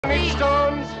need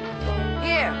stones?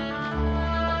 Here.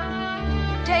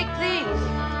 Take these.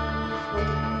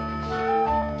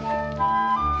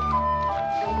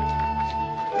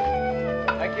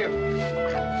 Thank you.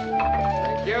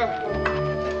 Thank you.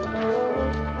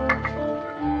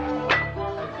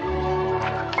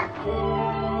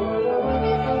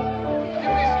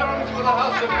 Give me stones for the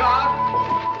house of God.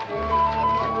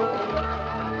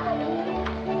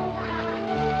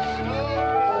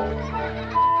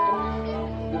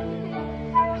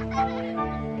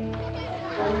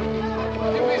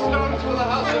 Give me stones for the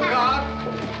house of God.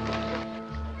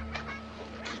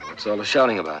 What's all the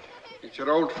shouting about? It's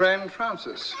your old friend,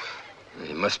 Francis.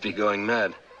 He must be going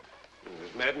mad.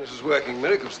 His madness is working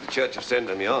miracles to the Church of San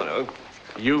Damiano.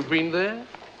 You've been there?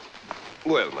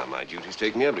 Well, my duties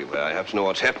take me everywhere. I have to know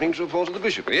what's happening to report to the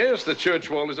bishop. Yes, the church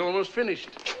wall is almost finished.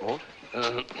 What?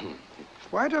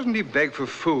 Why doesn't he beg for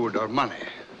food or money?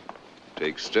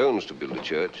 Takes stones to build a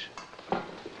church.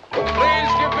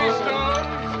 Please give me stones.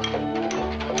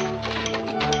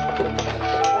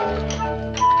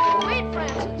 Wait,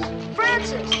 Francis.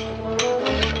 Francis!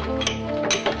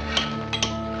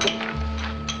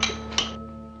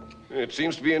 It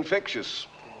seems to be infectious.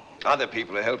 Other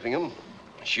people are helping him.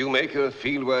 A shoemaker, a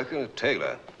field worker, a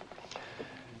tailor.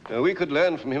 We could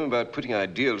learn from him about putting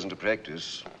ideals into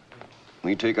practice.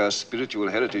 We take our spiritual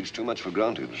heritage too much for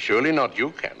granted. Surely not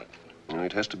you, Canon.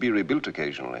 It has to be rebuilt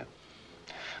occasionally.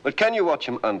 But can you watch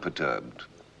him unperturbed?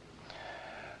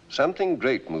 Something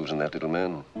great moves in that little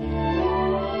man.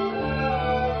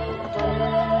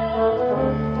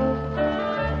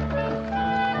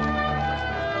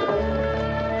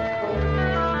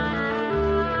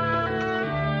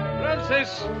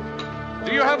 Francis,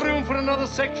 do you have room for another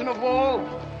section of wall?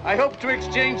 I hope to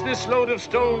exchange this load of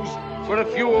stones for a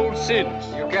few old sins.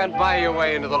 You can't buy your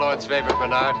way into the Lord's favor,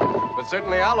 Bernard. But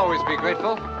certainly I'll always be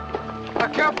grateful.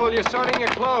 Careful, you're sorting your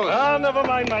clothes. Ah, never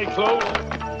mind my clothes.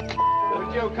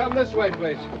 Would you come this way,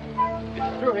 please?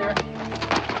 Through here.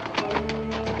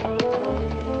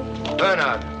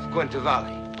 Bernard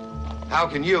Quintavalli, how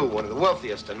can you, one of the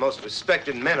wealthiest and most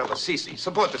respected men of Assisi,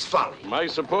 support this folly? My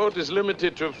support is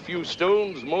limited to a few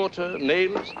stones, mortar,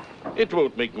 nails. It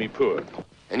won't make me poor.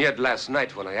 And yet last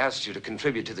night when I asked you to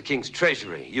contribute to the king's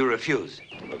treasury, you refused.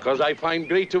 Because I find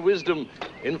greater wisdom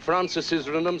in Francis's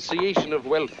renunciation of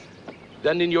wealth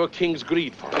than in your king's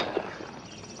greed for it.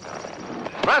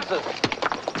 Francis!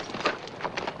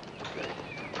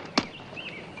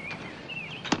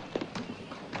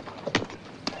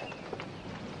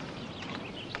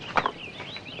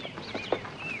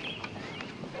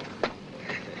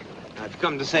 I've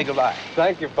come to say goodbye.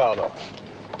 Thank you, Paolo.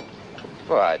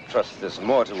 Well, I trust this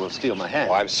mortar will steal my hand.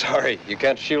 Oh, I'm sorry. You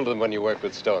can't shield them when you work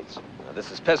with stones. Now,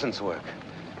 this is peasant's work.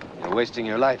 You're wasting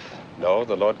your life. No,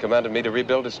 the Lord commanded me to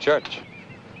rebuild his church.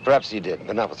 Perhaps you did,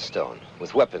 but not with stone.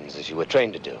 With weapons, as you were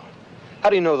trained to do. How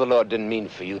do you know the Lord didn't mean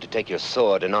for you to take your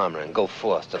sword and armor and go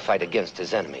forth to fight against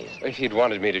his enemies? If he'd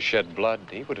wanted me to shed blood,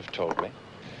 he would have told me.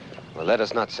 Well, let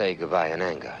us not say goodbye in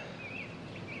anger.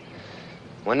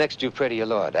 When next you pray to your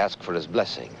Lord, ask for his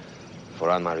blessing. For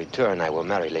on my return, I will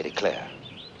marry Lady Claire.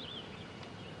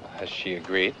 Has she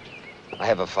agreed? I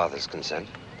have her father's consent.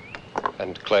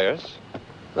 And Claire's?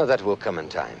 No, that will come in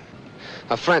time.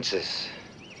 Francis,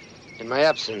 in my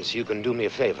absence, you can do me a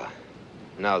favor.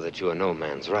 Now that you are no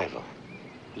man's rival.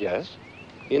 Yes?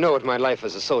 You know what my life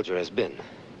as a soldier has been.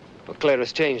 Well, Claire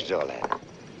has changed all that.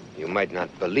 You might not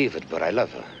believe it, but I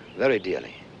love her very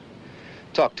dearly.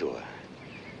 Talk to her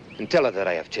and tell her that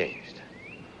I have changed.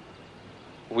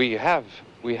 We have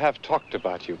talked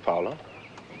about you, Paolo.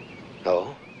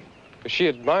 Oh? She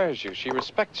admires you. She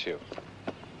respects you.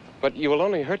 But you will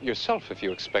only hurt yourself if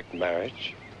you expect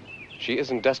marriage. She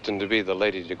isn't destined to be the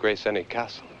lady to grace any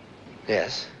castle.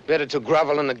 Yes. Better to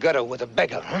grovel in the gutter with a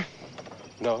beggar, huh?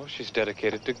 No, she's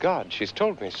dedicated to God. She's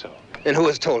told me so. And who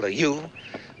has told her? You?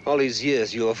 All these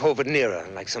years you have hovered near her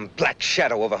like some black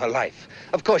shadow over her life.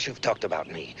 Of course you've talked about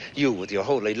me. You with your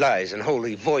holy lies and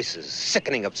holy voices,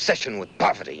 sickening obsession with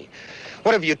poverty.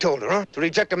 What have you told her, huh? To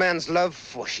reject a man's love,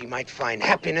 for she might find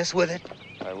happiness with it?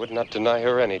 I would not deny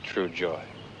her any true joy.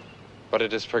 But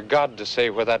it is for God to say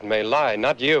where that may lie,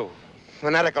 not you.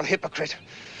 Fanatical hypocrite.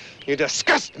 You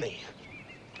disgust me.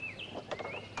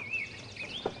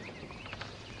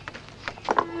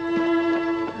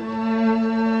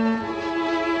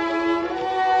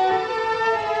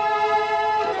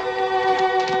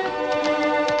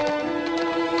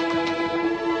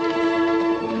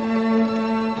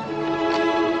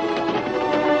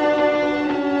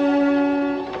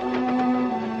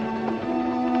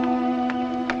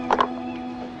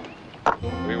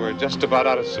 We were just about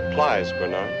out of supplies,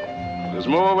 Bernard. There's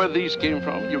more where these came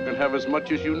from. You can have as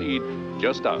much as you need.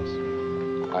 Just ask.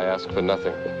 I ask for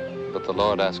nothing, but the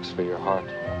Lord asks for your heart.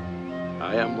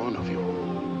 I am one of you.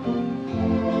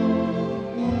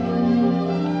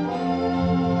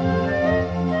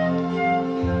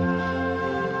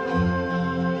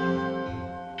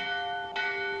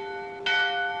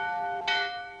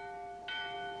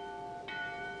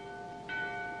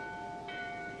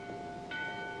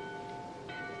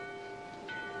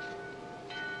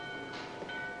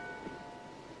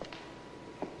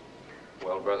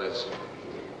 Well, brothers,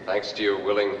 thanks to your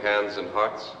willing hands and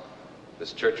hearts,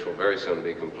 this church will very soon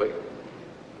be complete.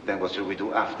 Then what shall we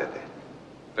do after that?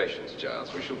 Patience,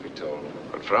 Giles, we shall be told.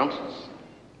 But Francis,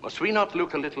 must we not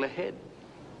look a little ahead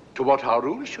to what our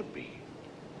rule should be?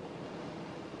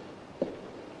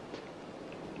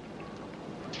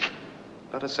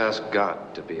 Let us ask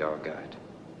God to be our guide.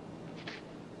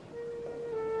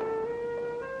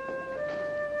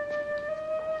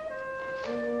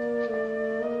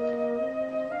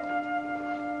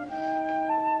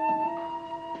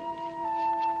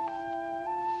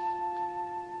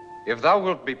 If thou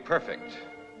wilt be perfect,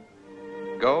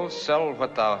 go sell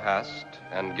what thou hast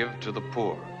and give to the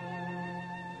poor,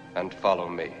 and follow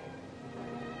me.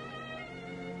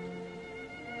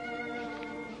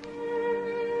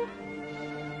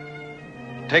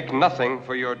 Take nothing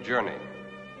for your journey,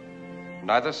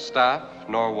 neither staff,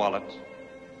 nor wallet,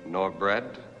 nor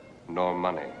bread, nor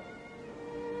money.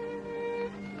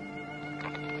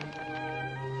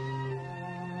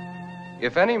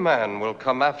 If any man will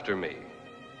come after me,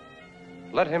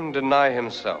 let him deny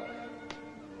himself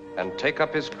and take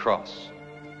up his cross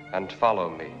and follow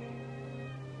me.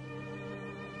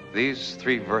 These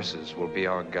 3 verses will be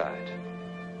our guide.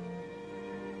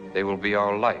 They will be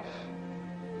our life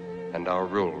and our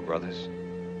rule, brothers,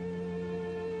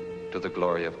 to the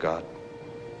glory of God.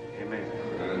 Amen.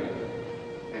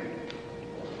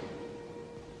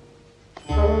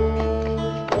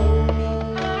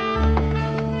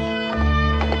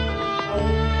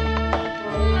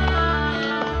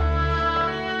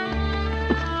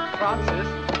 Francis,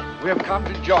 we have come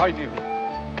to join you.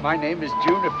 My name is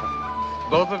Juniper.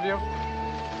 Both of you?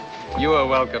 You are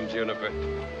welcome, Juniper.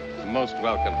 Most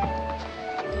welcome.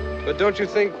 But don't you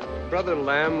think Brother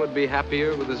Lamb would be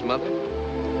happier with his mother?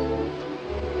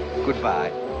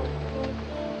 Goodbye.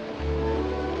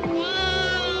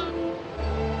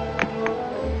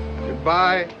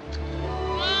 Goodbye.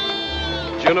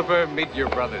 Juniper, meet your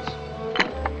brothers.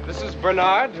 This is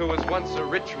Bernard, who was once a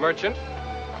rich merchant.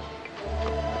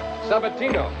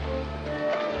 Sabatino,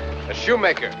 a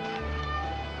shoemaker.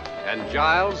 And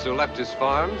Giles, who left his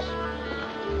farms.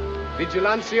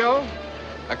 Vigilancio,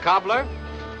 a cobbler.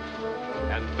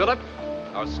 And Philip,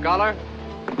 our scholar.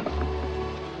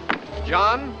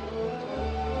 John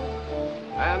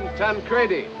and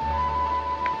Tancredi,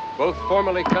 both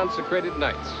formerly consecrated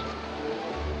knights.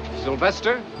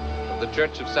 Sylvester, of the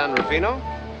Church of San Rufino,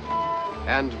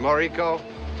 and Morico,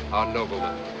 our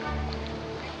nobleman.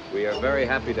 We are very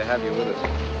happy to have you with us.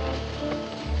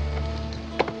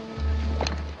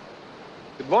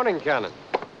 Good morning, Canon.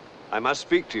 I must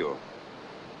speak to you.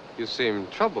 You seem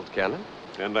troubled, Canon.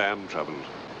 And I am troubled.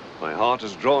 My heart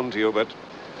is drawn to you, but...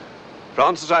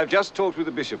 Francis, I've just talked with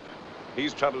the bishop.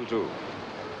 He's troubled, too.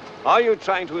 Are you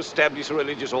trying to establish a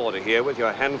religious order here with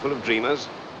your handful of dreamers?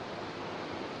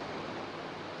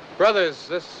 Brothers,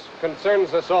 this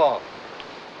concerns us all.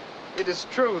 It is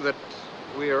true that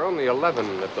we are only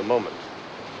 11 at the moment,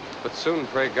 but soon,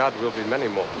 pray God, we'll be many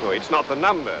more. No, it's not the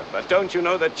number, but don't you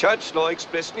know that church law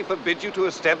explicitly forbids you to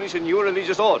establish a new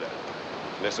religious order?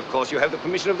 Unless, of course, you have the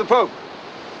permission of the Pope.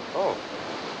 Oh.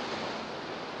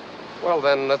 Well,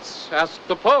 then, let's ask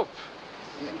the Pope.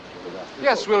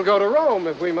 Yes, we'll go to Rome.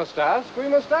 If we must ask, we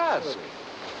must ask.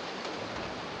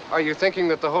 Are you thinking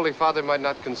that the Holy Father might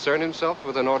not concern himself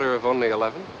with an order of only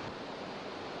 11?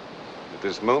 At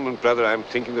this moment, brother, I'm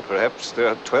thinking that perhaps there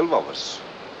are 12 of us.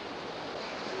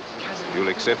 You'll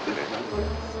accept it?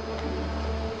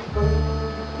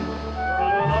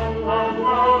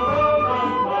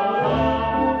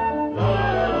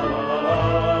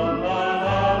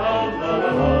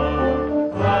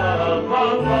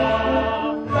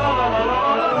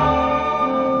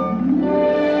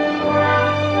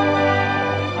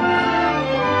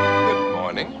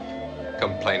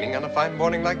 Complaining on a fine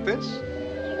morning like this?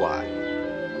 Why?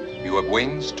 You have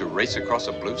wings to race across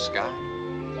a blue sky,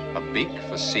 a beak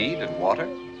for seed and water,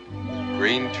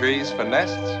 green trees for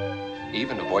nests,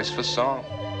 even a voice for song.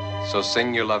 So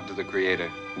sing your love to the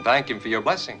Creator and thank Him for your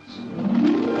blessings.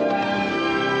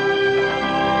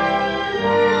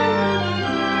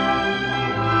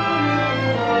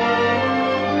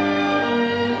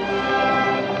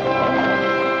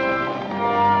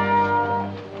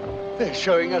 They're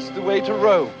showing us the way to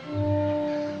Rome.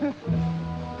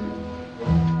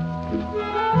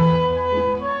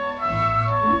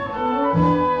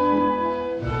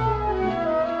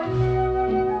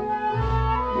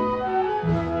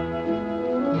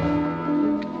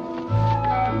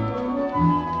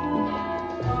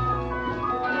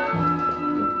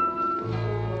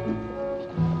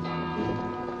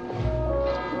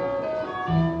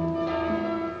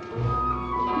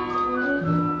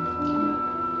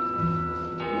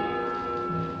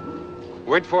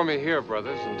 Wait for me here,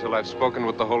 brothers, until I've spoken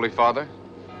with the Holy Father,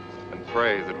 and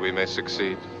pray that we may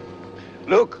succeed.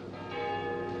 Look.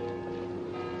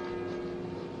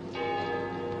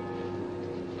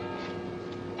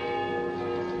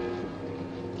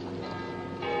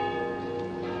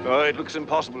 Oh, it looks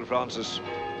impossible, Francis.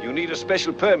 You need a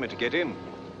special permit to get in.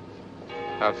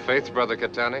 Have faith, Brother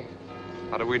Catani.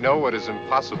 How do we know what is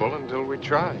impossible until we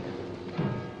try?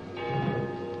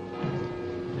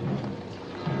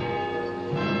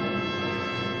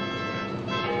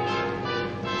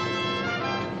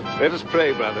 Let us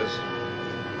pray, brothers.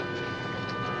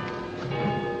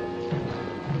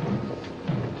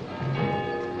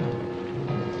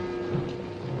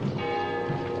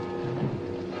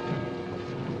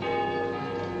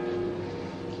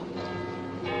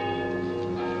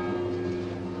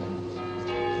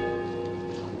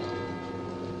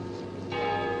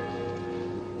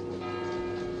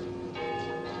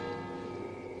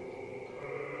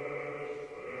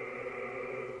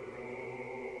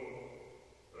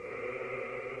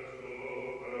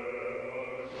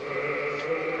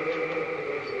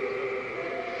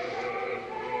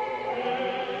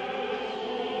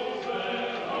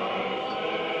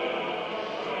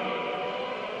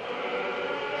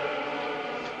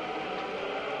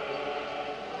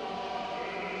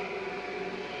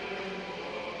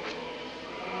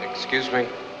 Excuse me.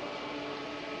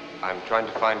 I'm trying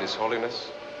to find His Holiness.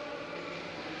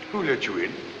 Who let you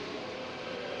in?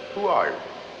 Who are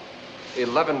you?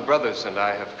 11 brothers and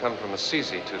I have come from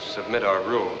Assisi to submit our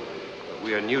rule.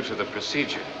 We are new to the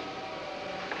procedure.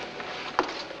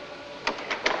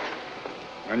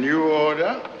 A new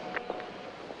order?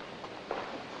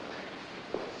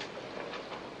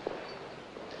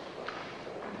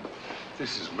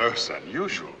 This is most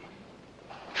unusual.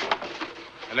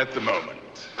 And at the moment,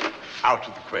 out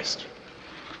of the question.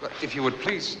 If you would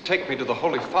please take me to the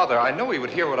Holy Father, I know he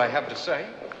would hear what I have to say.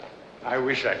 I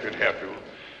wish I could help you,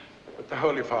 but the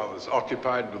Holy Father is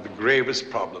occupied with the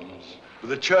gravest problems. With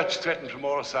the church threatened from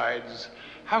all sides,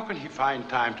 how can he find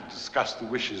time to discuss the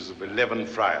wishes of 11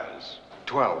 friars?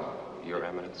 12, Your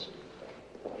Eminence.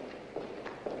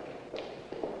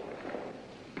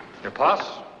 Your pass,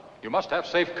 you must have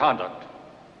safe conduct.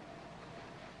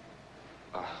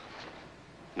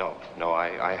 No,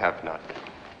 I have not.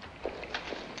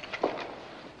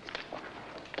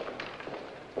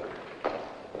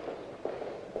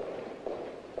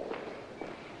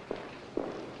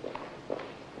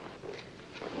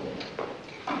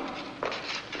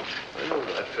 I know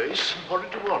that face. What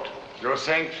did you want? Your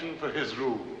sanction for his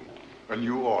rule, a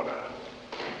new order.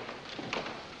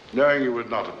 Knowing you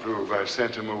would not approve, I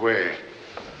sent him away.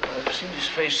 I've seen his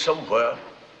face somewhere.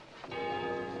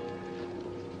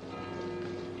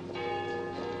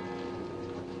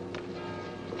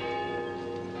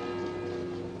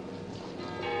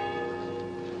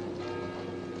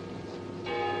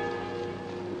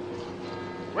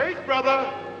 Wait,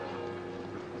 brother.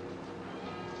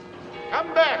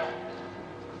 Come back.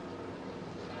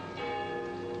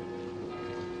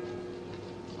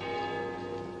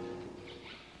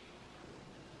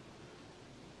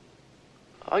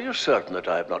 Are you certain that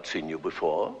I have not seen you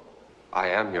before? I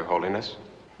am, Your Holiness.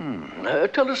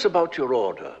 Tell us about your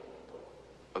order.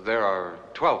 There are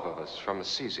 12 of us from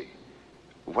Assisi.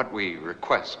 What we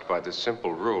request by this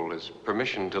simple rule is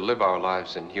permission to live our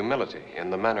lives in humility, in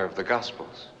the manner of the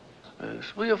Gospels.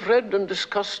 Yes, we have read and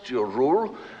discussed your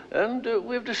rule, and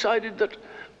we have decided that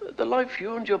the life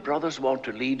you and your brothers want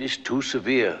to lead is too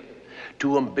severe,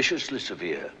 too ambitiously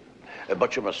severe.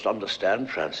 But you must understand,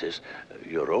 Francis,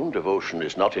 your own devotion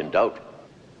is not in doubt.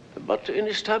 But in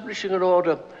establishing an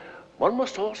order, one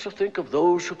must also think of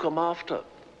those who come after.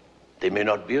 They may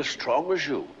not be as strong as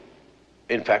you.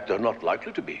 In fact, they're not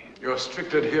likely to be. Your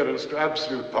strict adherence to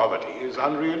absolute poverty is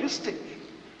unrealistic.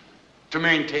 To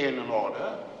maintain an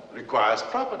order requires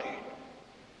property.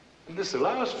 And this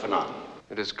allows for none.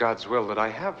 It is God's will that I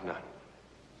have none.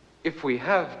 If we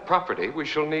have property, we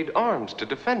shall need arms to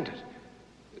defend it.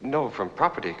 No, from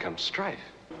property comes strife.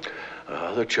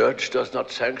 The church does not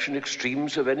sanction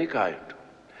extremes of any kind.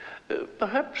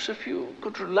 Perhaps if you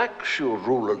could relax your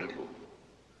rule a little.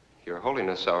 Your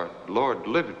Holiness, our Lord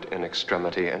lived in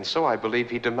extremity, and so I believe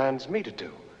he demands me to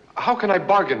do. How can I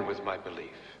bargain with my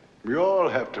belief? We all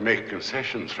have to make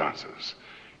concessions, Francis.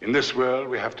 In this world,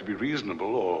 we have to be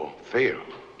reasonable or fail.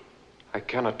 I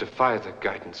cannot defy the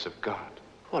guidance of God.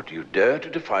 What, do you dare to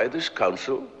defy this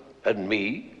council and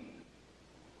me?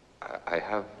 I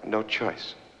have no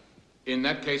choice. In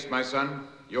that case, my son,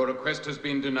 your request has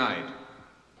been denied.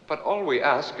 But all we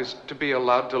ask is to be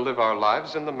allowed to live our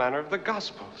lives in the manner of the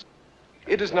Gospels.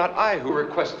 It is not I who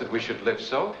request that we should live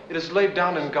so. It is laid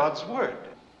down in God's word.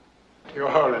 Your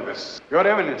Holiness, Your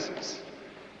Eminences,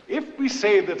 if we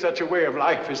say that such a way of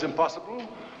life is impossible,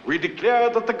 we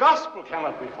declare that the gospel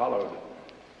cannot be followed,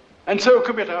 and so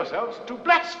commit ourselves to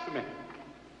blasphemy.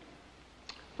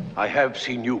 I have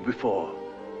seen you before,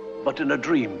 but in a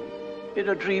dream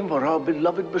where our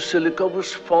beloved basilica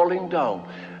was falling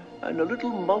down, and a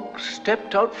little monk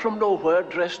stepped out from nowhere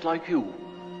dressed like you,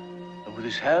 and with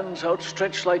his hands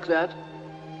outstretched like that,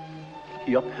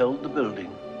 he upheld the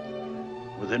building.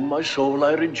 Within my soul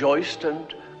I rejoiced,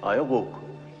 and I awoke.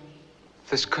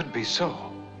 This could be so.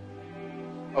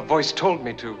 A voice told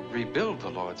me to rebuild the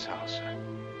Lord's house.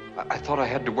 I thought I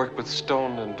had to work with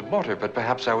stone and mortar, but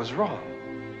perhaps I was wrong.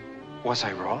 Was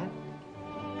I wrong?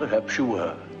 Perhaps you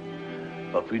were.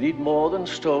 But we need more than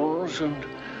stones and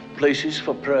places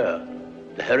for prayer.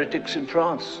 The heretics in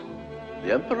France.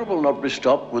 The emperor will not be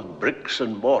stopped with bricks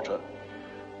and mortar.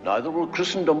 Neither will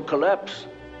Christendom collapse.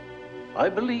 I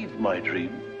believe my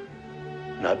dream,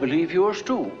 and I believe yours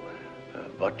too.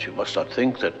 But you must not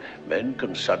think that men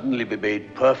can suddenly be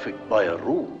made perfect by a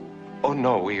rule. Oh,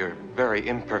 no, we are very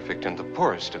imperfect and the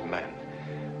poorest of men.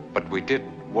 But we did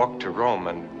walk to Rome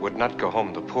and would not go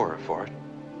home the poorer for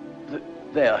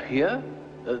it. They are here?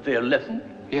 They are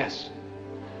 11? Yes.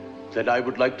 Then I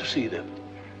would like to see them.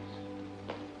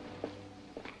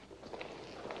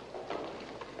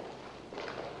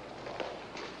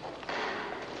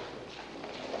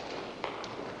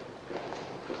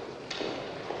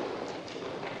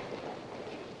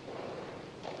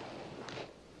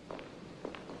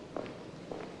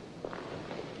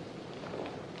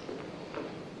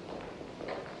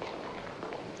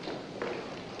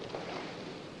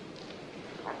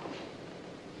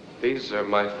 These are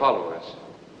my followers,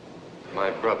 my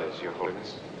brothers, Your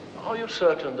Holiness. Are you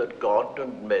certain that God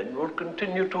and men will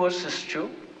continue to assist you?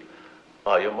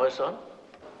 Are you, my son?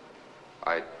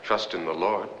 I trust in the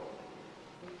Lord.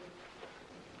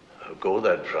 Go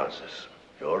then, Francis.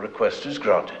 Your request is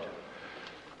granted.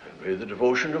 And may the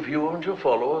devotion of you and your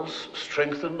followers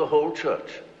strengthen the whole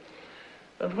church.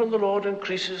 And when the Lord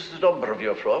increases the number of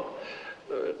your flock,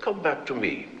 come back to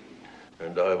me,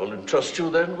 and I will entrust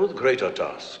you then with greater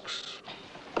tasks.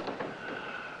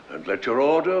 And let your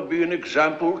order be an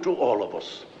example to all of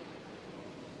us.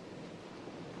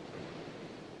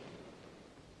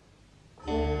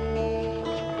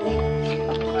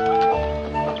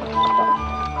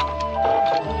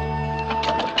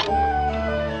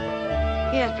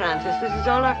 Here, Francis, this is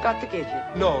all I've got to give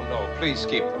you. No, please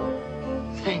keep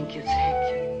them. Thank you,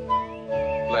 thank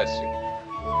you. Bless you.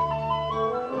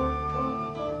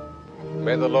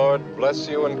 May the Lord bless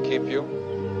you and keep you.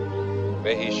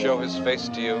 May he show his face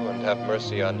to you and have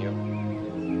mercy on you.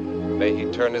 May he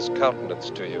turn his countenance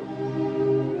to you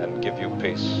and give you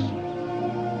peace.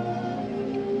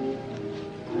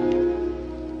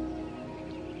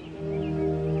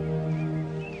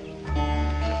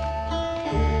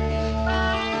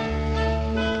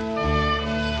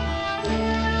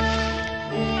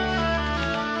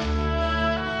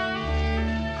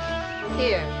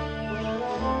 Here.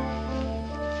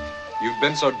 You've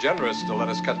been so generous to let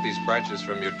us cut these branches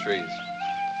from your trees.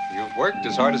 You've worked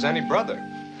as hard as any brother.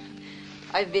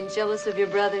 I've been jealous of your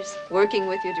brothers, working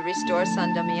with you to restore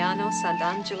San Damiano,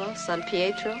 Sant'Angelo, San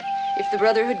Pietro. If the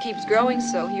Brotherhood keeps growing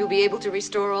so, you'll be able to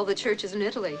restore all the churches in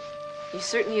Italy. You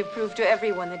certainly have proved to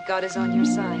everyone that God is on your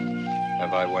side.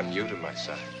 Have I won you to my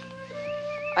side?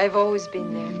 I've always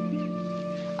been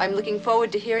there. I'm looking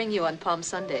forward to hearing you on Palm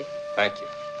Sunday. Thank you.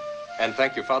 And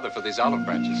thank you, Father, for these olive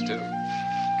branches, too.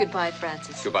 Goodbye,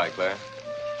 Francis. Goodbye, Claire.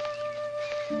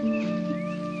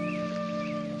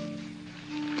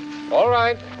 All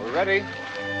right, we're ready.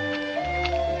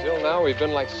 Until now, we've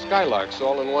been like skylarks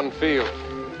all in one field.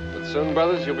 But soon,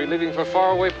 brothers, you'll be leaving for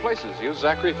faraway places. You,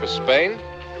 Zachary, for Spain.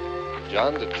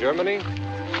 John to Germany.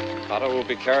 Otto will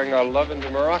be carrying our love into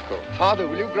Morocco. Father,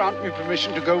 will you grant me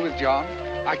permission to go with John?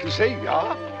 I can say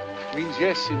ja means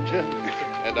yes in German.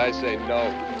 And I say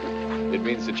no. It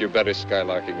means that you're better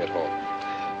skylarking at home.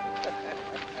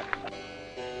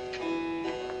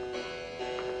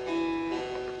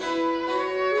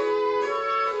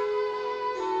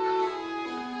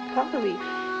 Father,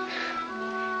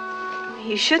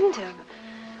 You shouldn't have.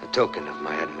 A token of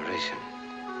my admiration.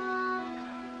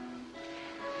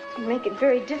 You make it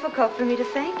very difficult for me to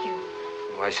thank you.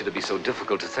 Why should it be so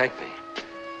difficult to thank me?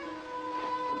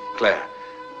 Claire,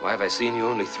 why have I seen you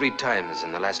only 3 times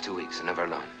in the last 2 weeks and never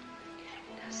alone?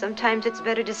 Sometimes it's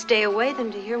better to stay away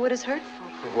than to hear what is hurtful.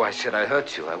 Why should I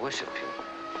hurt you? I worship you.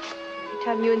 Every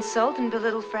time you insult and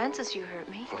belittle Francis, you hurt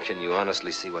me. Can you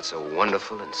honestly see what's so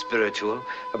wonderful and spiritual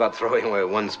about throwing away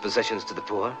one's possessions to the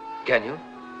poor? Can you?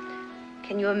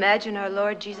 Can you imagine our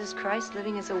Lord Jesus Christ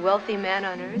living as a wealthy man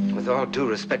on earth? With all due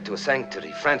respect to a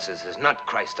sanctity, Francis is not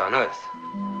Christ on earth.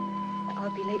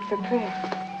 I'll be late for prayer.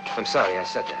 I'm sorry I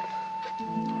said that.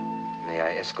 May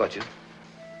I escort you?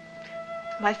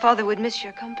 My father would miss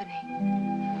your company.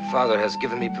 Father has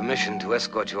given me permission to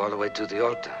escort you all the way to the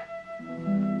altar.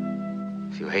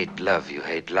 If you hate love, you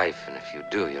hate life, and if you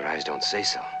do, your eyes don't say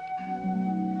so.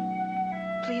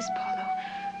 Please, Paulo.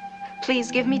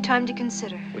 Please give me time to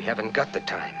consider. We haven't got the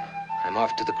time. I'm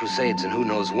off to the Crusades, and who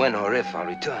knows when or if I'll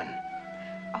return.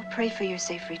 I'll pray for your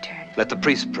safe return. Let the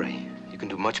priest pray. You can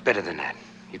do much better than that.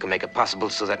 You can make it possible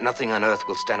so that nothing on earth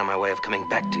will stand in my way of coming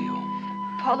back to you.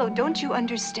 Paulo, don't you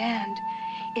understand?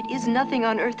 It is nothing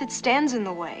on earth that stands in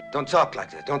the way. Don't talk like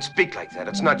that. Don't speak like that.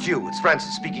 It's not you. It's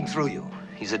Francis speaking through you.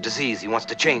 He's a disease. He wants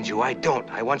to change you. I don't.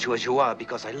 I want you as you are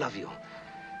because I love you.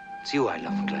 It's you I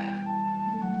love, Claire.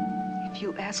 If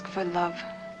you ask for love,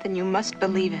 then you must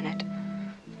believe in it.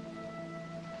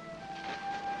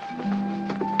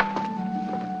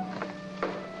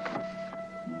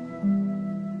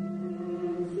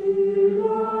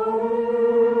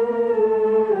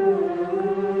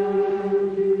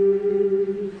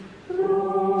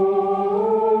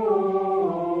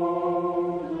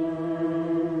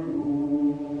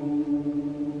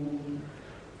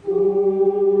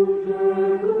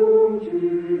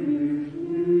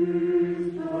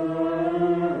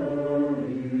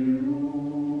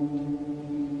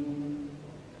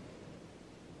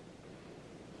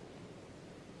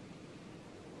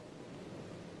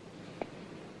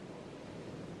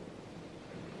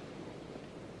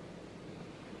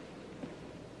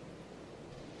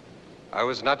 I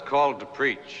was not called to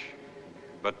preach,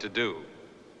 but to do.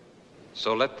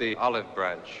 So let the olive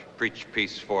branch preach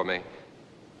peace for me.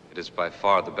 It is by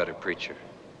far the better preacher.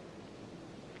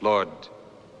 Lord,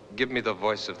 give me the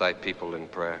voice of thy people in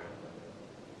prayer.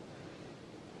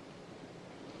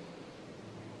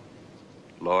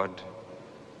 Lord,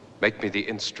 make me the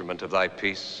instrument of thy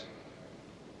peace.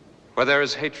 Where there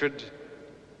is hatred,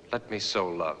 let me sow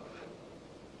love.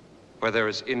 Where there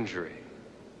is injury,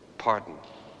 pardon.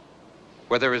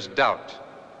 Where there is doubt,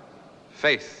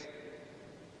 faith.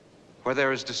 Where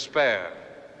there is despair,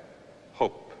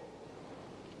 hope.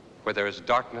 Where there is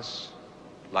darkness,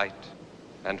 light.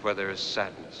 And where there is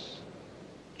sadness,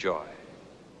 joy.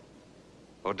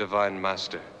 O divine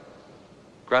Master,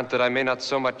 grant that I may not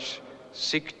so much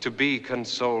seek to be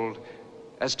consoled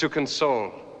as to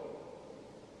console,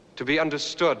 to be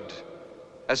understood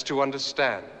as to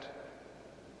understand,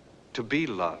 to be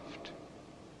loved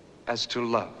as to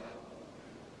love.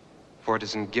 For it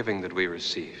is in giving that we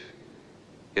receive.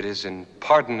 It is in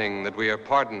pardoning that we are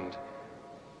pardoned.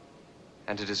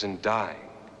 And it is in dying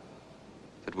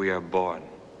that we are born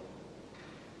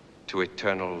to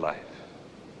eternal life.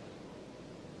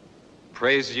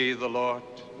 Praise ye the Lord.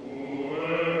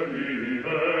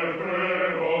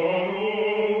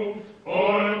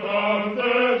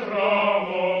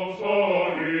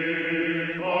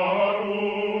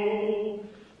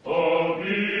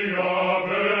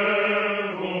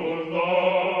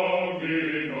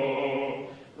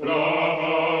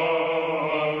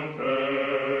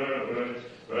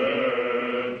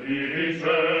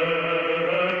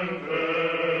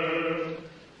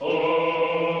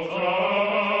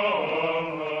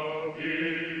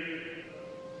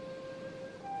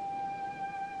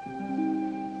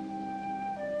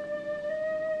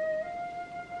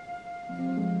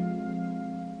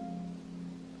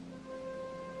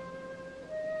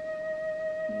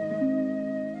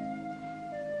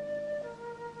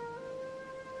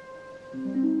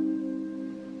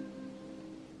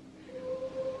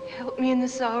 Help me in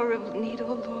this hour of need,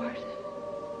 O Lord.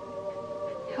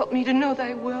 Help me to know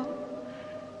thy will.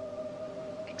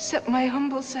 Accept my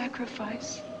humble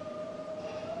sacrifice.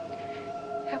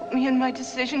 Help me in my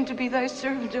decision to be thy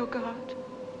servant, O God.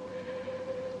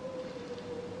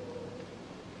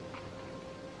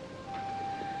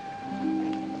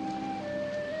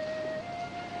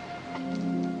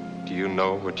 Do you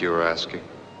know what you are asking?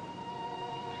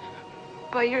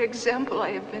 By your example,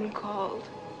 I have been called.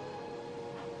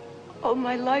 All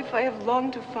my life, I have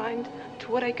longed to find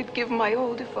to what I could give my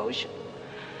whole devotion.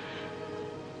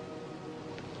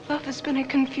 Love has been a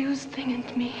confused thing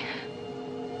in me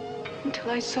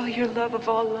until I saw your love of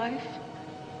all life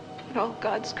and all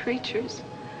God's creatures.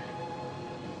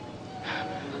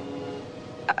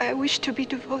 I wish to be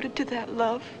devoted to that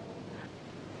love.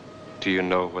 Do you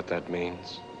know what that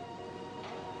means?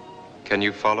 Can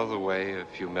you follow the way of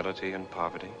humility and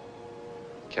poverty?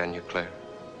 Can you, Claire?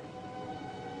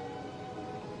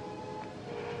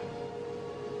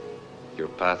 Your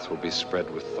path will be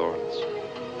spread with thorns.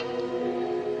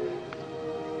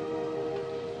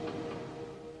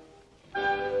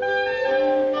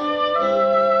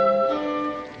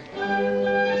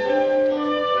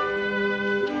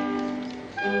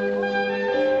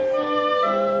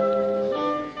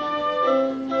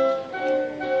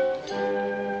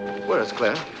 Where is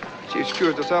Claire? She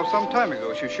excused herself some time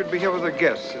ago. She should be here with her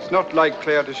guests. It's not like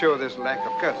Claire to show this lack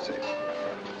of courtesy.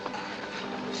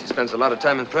 She spends a lot of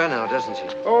time in prayer now, doesn't she?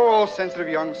 Oh, all sensitive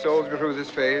young souls go through this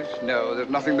phase. No, there's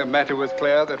nothing the matter with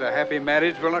Claire that a happy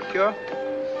marriage will not cure.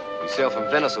 We sail from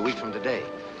Venice a week from today.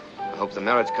 I hope the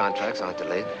marriage contracts aren't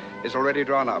delayed. It's already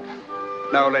drawn up.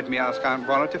 Now let me ask Aunt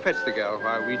Bonnet to fetch the girl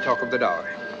while we talk of the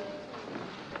dowry.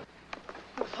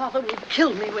 Your father will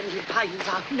kill me when he finds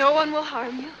out. No one will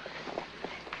harm you.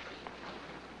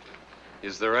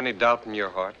 Is there any doubt in your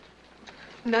heart?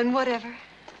 None whatever.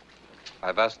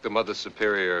 I've asked the Mother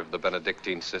Superior of the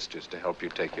Benedictine Sisters to help you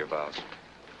take your vows.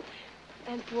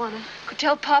 Aunt Juana could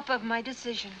tell Papa of my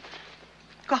decision.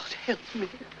 God help me.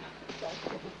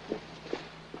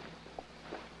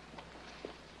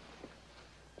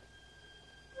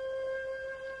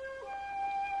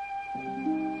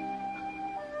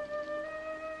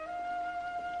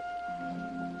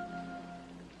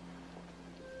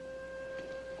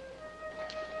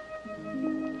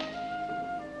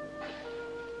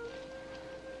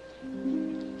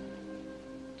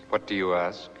 What do you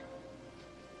ask?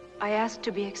 I ask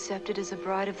to be accepted as a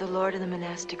bride of the Lord in the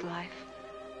monastic life.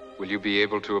 Will you be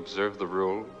able to observe the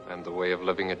rule and the way of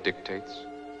living it dictates?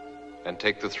 And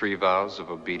take the 3 vows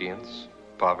of obedience,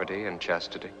 poverty, and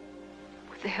chastity?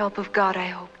 With the help of God, I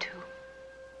hope to.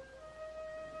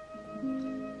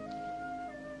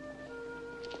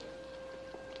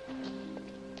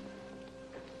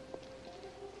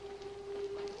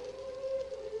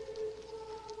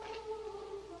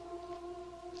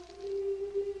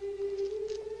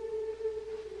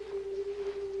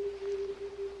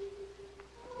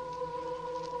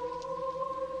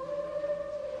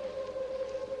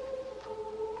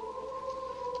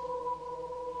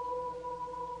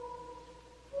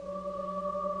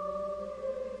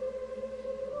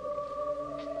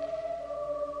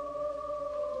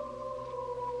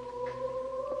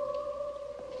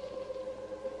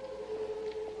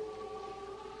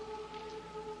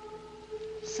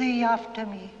 Say after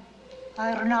me,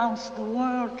 I renounce the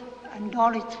world and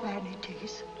all its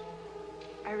vanities.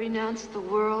 I renounce the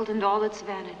world and all its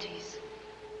vanities.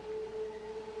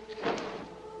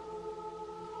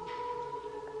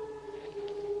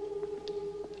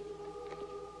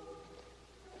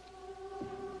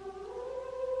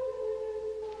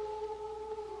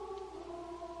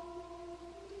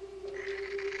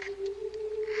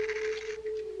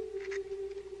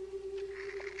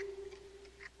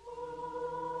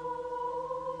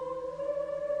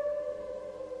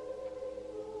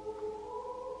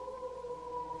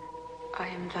 I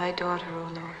am thy daughter,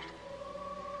 O Lord.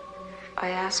 I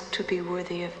ask to be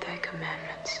worthy of thy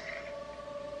commandments.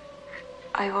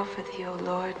 I offer thee, O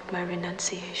Lord, my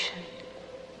renunciation.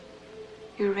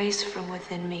 Erase from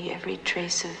within me every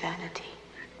trace of vanity.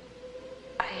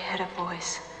 I had a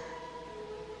voice.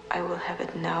 I will have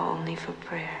it now only for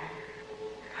prayer.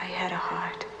 I had a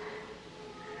heart.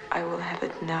 I will have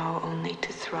it now only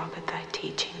to throb at thy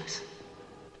teachings.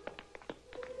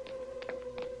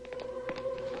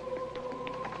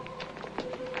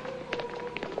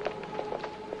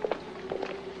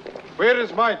 Where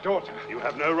is my daughter? You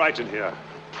have no right in here.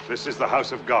 This is the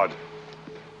house of God.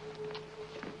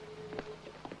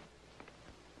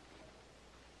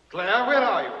 Claire, where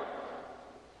are you?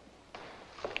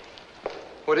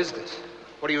 What is this?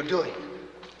 What are you doing?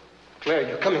 Claire,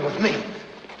 you're coming with me.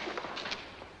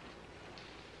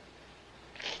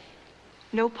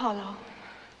 No, Paulo.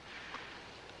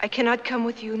 I cannot come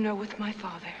with you nor with my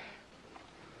father.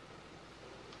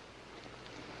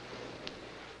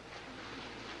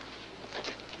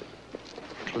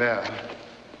 Claire.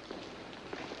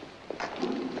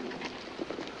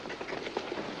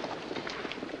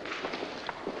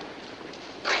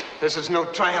 This is no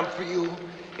triumph for you.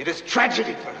 It is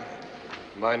tragedy for her.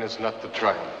 Mine is not the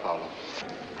triumph, Paulo.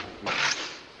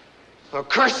 A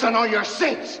curse on all your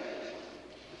saints.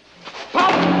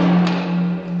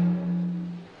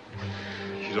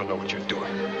 She's don't know what you're doing.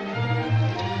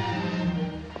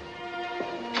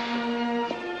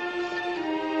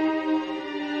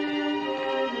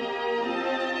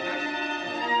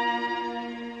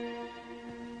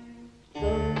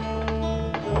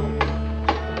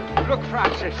 Look,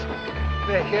 Francis.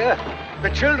 They're here. The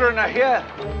children are here.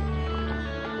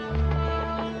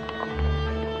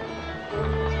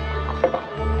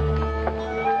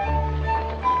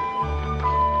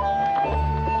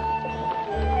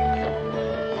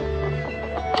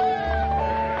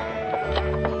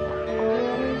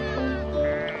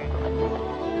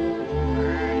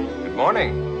 Good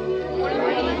morning.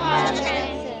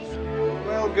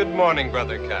 Well, good morning,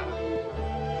 Brother Cal.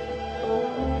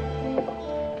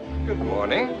 Good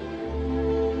morning.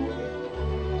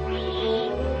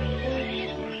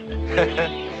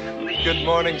 Good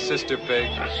morning, Sister Pig.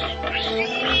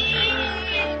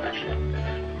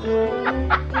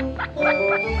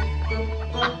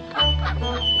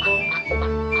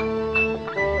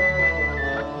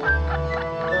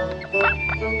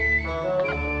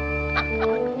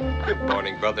 Good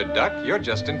morning, Brother Duck. You're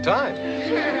just in time.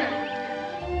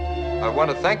 I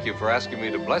want to thank you for asking me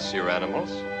to bless your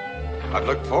animals. I've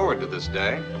looked forward to this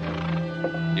day.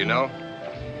 You know,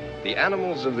 the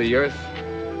animals of the earth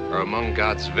are among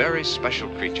God's very special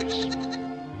creatures.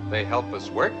 They help us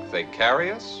work, they carry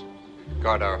us,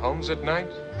 guard our homes at night,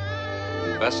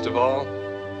 and best of all,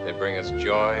 they bring us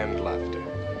joy and laughter.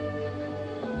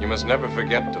 You must never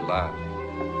forget to laugh,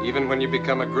 even when you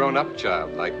become a grown-up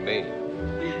child like me.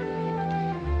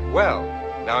 Well,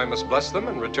 now I must bless them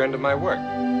and return to my work.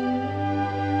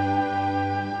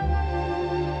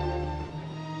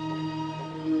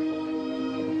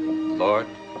 Lord,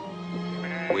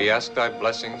 we ask thy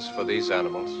blessings for these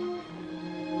animals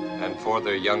and for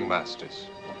their young masters.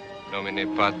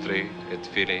 Nomine Patri et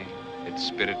Filii et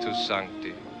Spiritus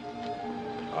Sancti.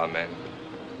 Amen.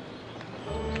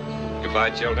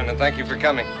 Goodbye, children, and thank you for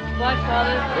coming. Goodbye,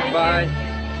 Father. Goodbye.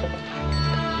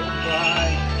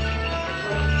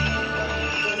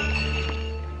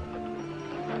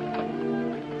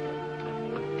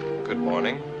 Good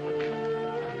morning.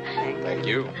 Thank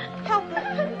you. Help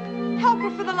her. Help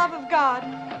her for the love of God.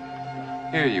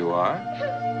 Here you are.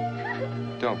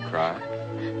 Don't cry.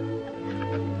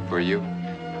 For you.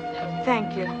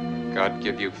 Thank you. God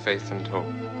give you faith and hope.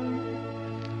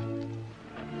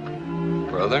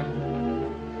 Brother?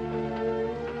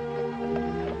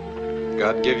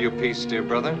 God give you peace, dear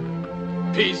brother?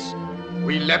 Peace?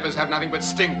 We lepers have nothing but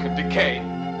stink and decay.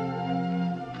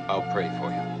 I'll pray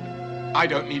for you. I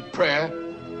don't need prayer.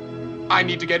 I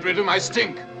need to get rid of my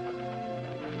stink.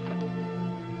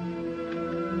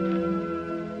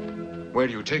 Where are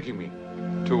you taking me?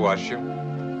 To wash you.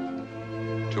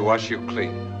 To wash you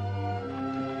clean.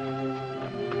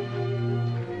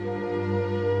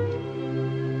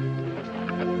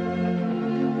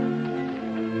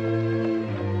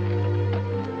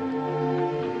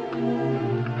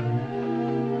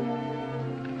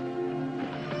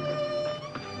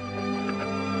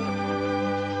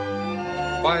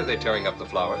 Why are they tearing up the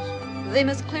flowers? They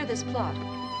must clear this plot.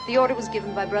 The order was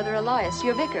given by Brother Elias,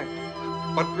 your vicar.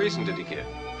 What reason did he give?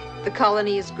 The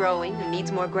colony is growing and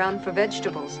needs more ground for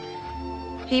vegetables.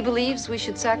 He believes we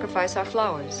should sacrifice our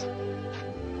flowers.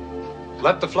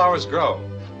 Let the flowers grow.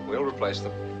 We'll replace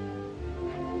them.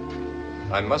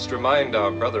 I must remind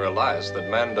our brother Elias that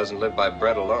man doesn't live by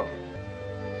bread alone.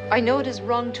 I know it is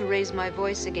wrong to raise my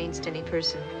voice against any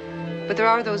person, but there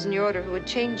are those in your order who would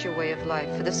change your way of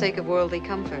life for the sake of worldly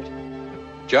comfort.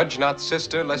 Judge not,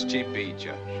 sister, lest ye be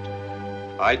judged.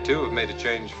 I, too, have made a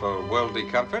change for worldly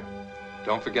comfort.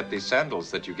 Don't forget these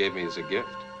sandals that you gave me as a gift.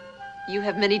 You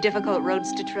have many difficult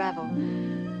roads to travel,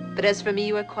 but as for me,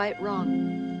 you are quite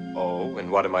wrong. Oh, and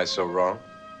what am I so wrong?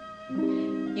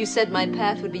 You said my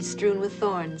path would be strewn with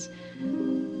thorns,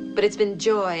 but it's been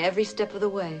joy every step of the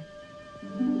way.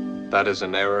 That is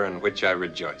an error in which I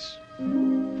rejoice.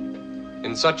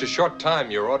 In such a short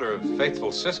time, your order of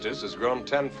faithful sisters has grown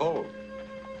tenfold.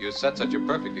 You set such a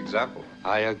perfect example.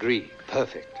 I agree.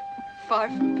 Perfect. Far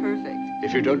from perfect.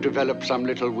 If you don't develop some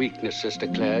little weakness, Sister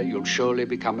Claire, you'll surely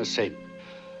become a saint.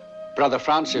 Brother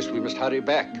Francis, we must hurry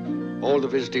back. All the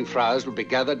visiting friars will be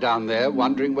gathered down there,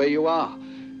 wondering where you are.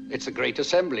 It's a great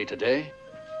assembly today.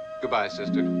 Goodbye,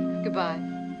 sister. Goodbye.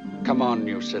 Come on,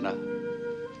 you sinner.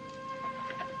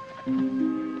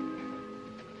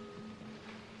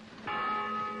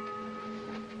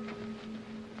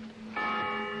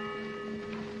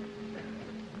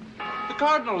 The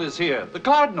Cardinal is here. The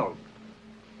Cardinal.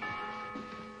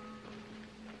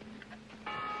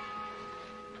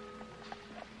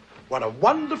 What a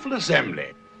wonderful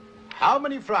assembly. How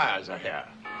many friars are here?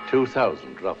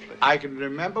 2,000, roughly. I can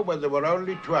remember when there were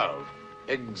only 12.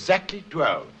 Exactly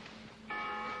 12.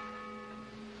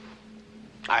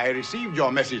 I received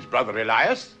your message, Brother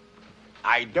Elias.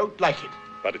 I don't like it.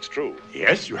 But it's true.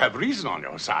 Yes, you have reason on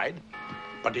your side.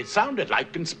 But it sounded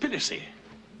like conspiracy.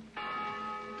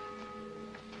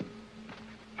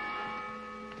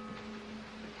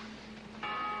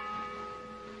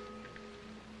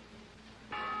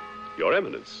 Your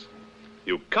Eminence,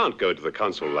 you can't go to the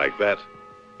council like that.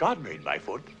 God made my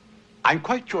foot. I'm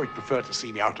quite sure he'd prefer to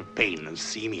see me out of pain than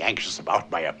see me anxious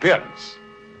about my appearance.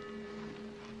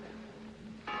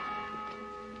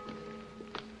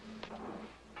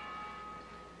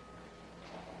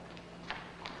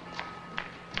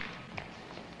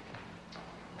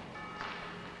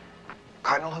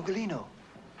 Cardinal Ugolino.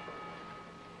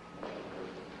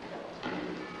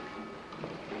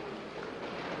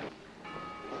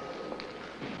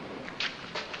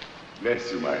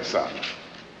 Bless you, my son.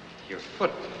 Your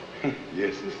foot.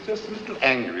 Yes, it's just a little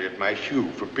angry at my shoe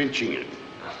for pinching it.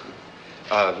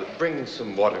 Bring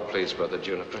some water, please, Brother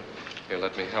Juniper. Here,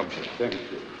 let me help you. Thank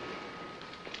you.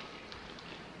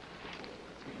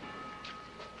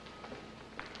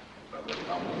 Brother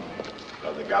Tom,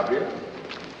 Brother Gabriel,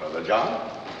 Brother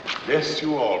John, bless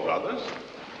you all, brothers.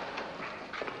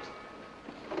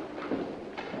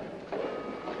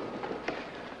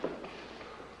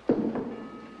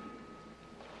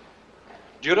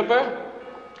 Juniper?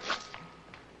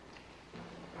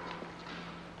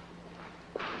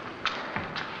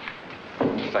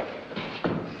 Thank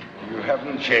you. You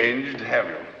haven't changed, have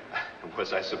you?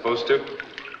 Was I supposed to?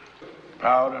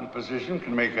 Power and position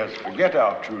can make us forget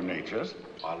our true natures.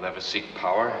 I'll never seek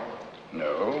power.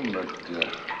 No,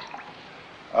 but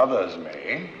others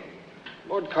may.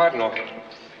 Lord Cardinal,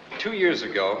 2 years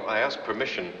ago, I asked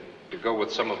permission to go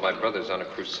with some of my brothers on a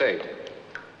crusade.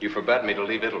 You forbade me to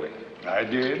leave Italy. I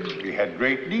did. We had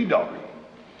great need of you.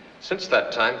 Since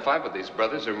that time, 5 of these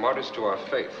brothers are martyrs to our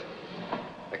faith.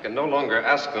 I can no longer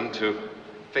ask them to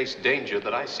face danger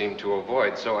that I seem to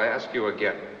avoid, so I ask you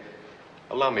again.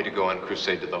 Allow me to go on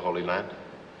crusade to the Holy Land.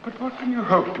 But what can you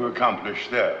hope to accomplish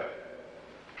there?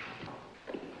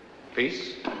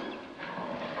 Peace.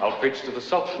 I'll preach to the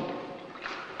Sultan.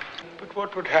 But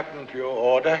what would happen to your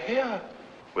order here?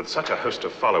 With such a host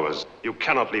of followers, you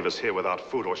cannot leave us here without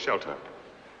food or shelter.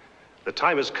 The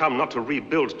time has come not to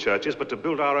rebuild churches, but to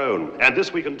build our own. And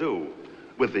this we can do,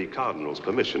 with the Cardinal's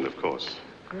permission, of course.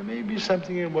 There may be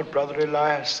something in what Brother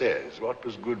Elias says. What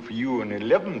was good for you and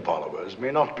 11 followers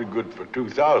may not be good for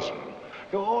 2,000.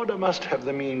 Your order must have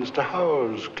the means to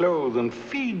house, clothe, and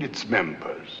feed its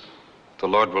members. The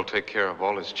Lord will take care of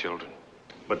all his children.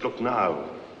 But look now,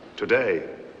 today,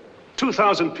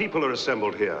 2,000 people are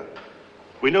assembled here.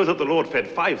 We know that the Lord fed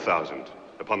 5,000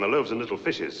 upon the loaves and little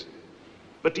fishes.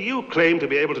 But do you claim to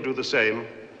be able to do the same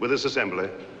with this assembly?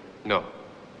 No.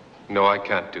 No, I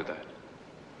can't do that.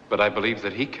 But I believe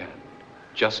that he can,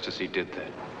 just as he did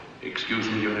then. Excuse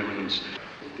me, Your Eminence.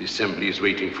 The assembly is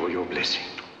waiting for your blessing.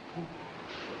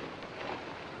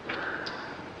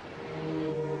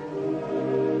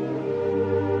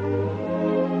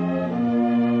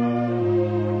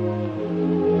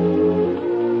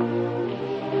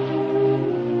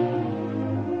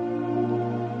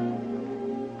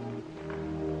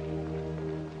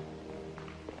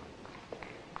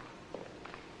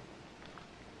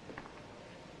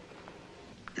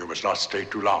 You must not stay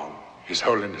too long. His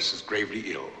Holiness is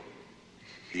gravely ill.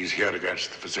 He's here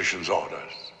against the physician's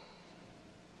orders.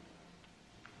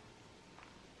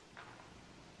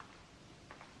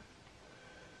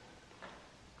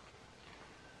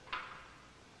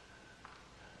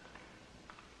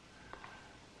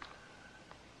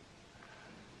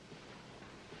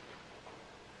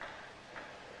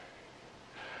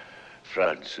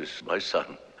 Francis, my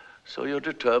son, so you're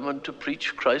determined to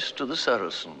preach Christ to the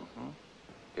Saracen, hmm?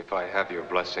 If I have your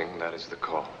blessing, that is the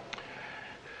call.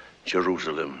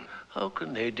 Jerusalem, how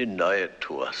can they deny it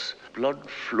to us? Blood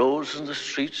flows in the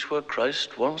streets where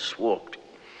Christ once walked.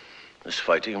 This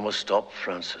fighting must stop,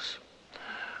 Francis.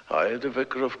 I, the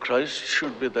vicar of Christ,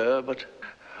 should be there, but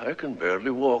I can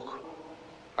barely walk.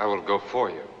 I will go for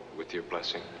you with your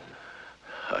blessing.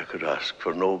 I could ask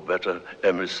for no better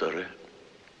emissary.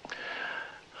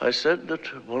 I said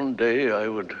that one day I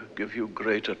would give you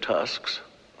greater tasks.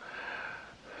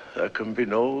 There can be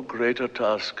no greater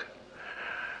task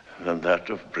than that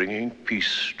of bringing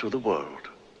peace to the world.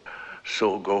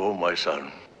 So go, my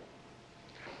son,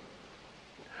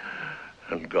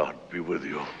 and God be with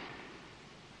you.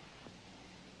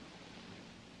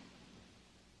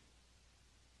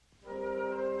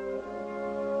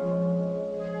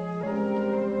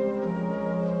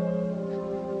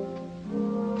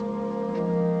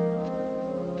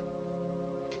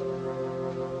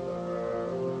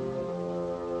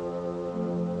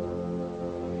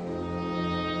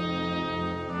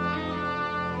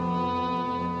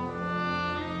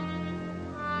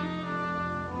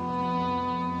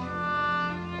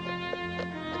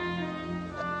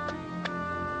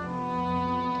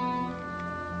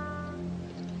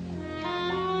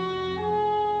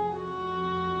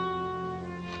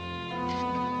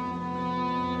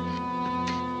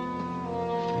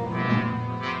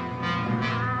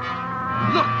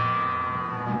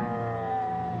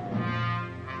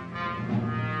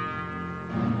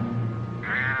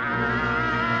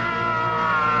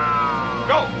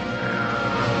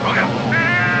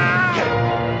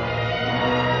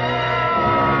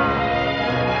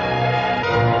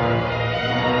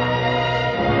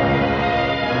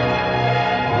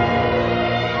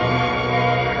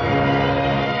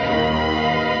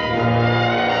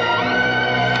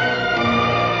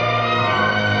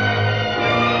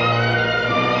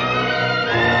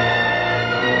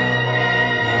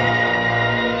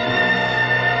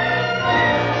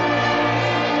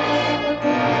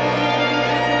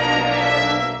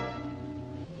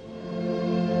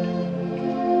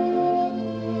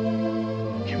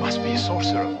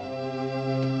 sorcerer.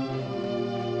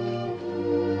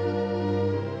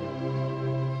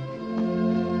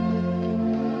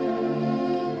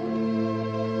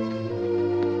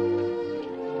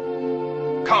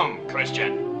 Come,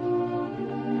 Christian.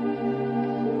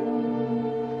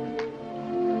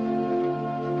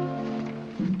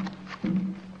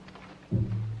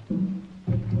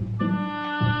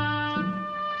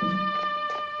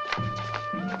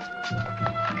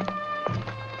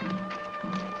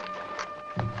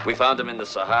 We found him in the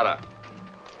Sahara.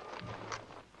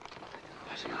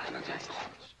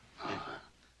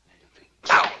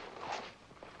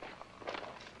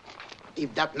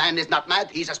 If that man is not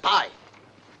mad, he's a spy.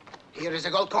 Here is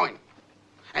a gold coin.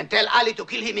 And tell Ali to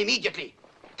kill him immediately.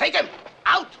 Take him!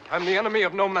 Out! I'm the enemy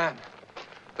of no man.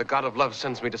 The God of love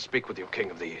sends me to speak with you,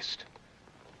 King of the East.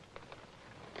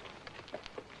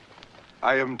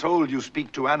 I am told you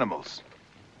speak to animals,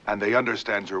 and they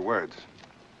understand your words.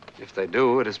 If they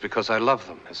do, it is because I love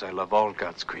them, as I love all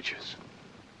God's creatures.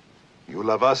 You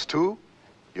love us too?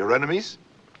 Your enemies?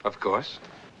 Of course.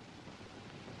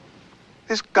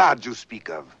 This God you speak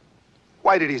of,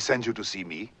 why did he send you to see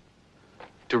me?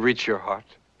 To reach your heart.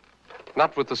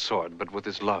 Not with the sword, but with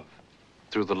his love.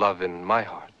 Through the love in my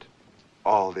heart.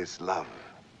 All this love.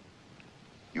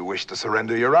 You wish to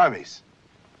surrender your armies?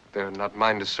 They're not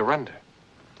mine to surrender.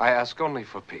 I ask only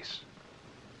for peace.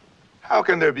 How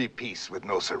can there be peace with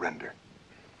no surrender?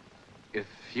 If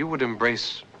you would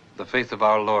embrace the faith of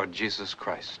our Lord Jesus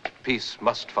Christ, peace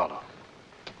must follow.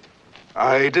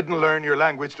 I didn't learn your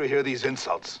language to hear these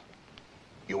insults.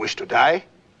 You wish to die?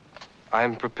 I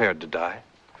am prepared to die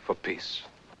for peace.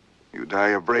 You die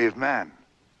a brave man,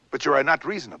 but you are not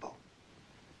reasonable.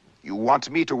 You want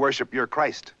me to worship your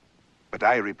Christ, but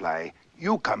I reply,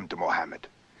 you come to Mohammed.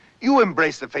 You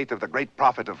embrace the faith of the great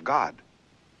prophet of God.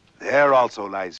 There also lies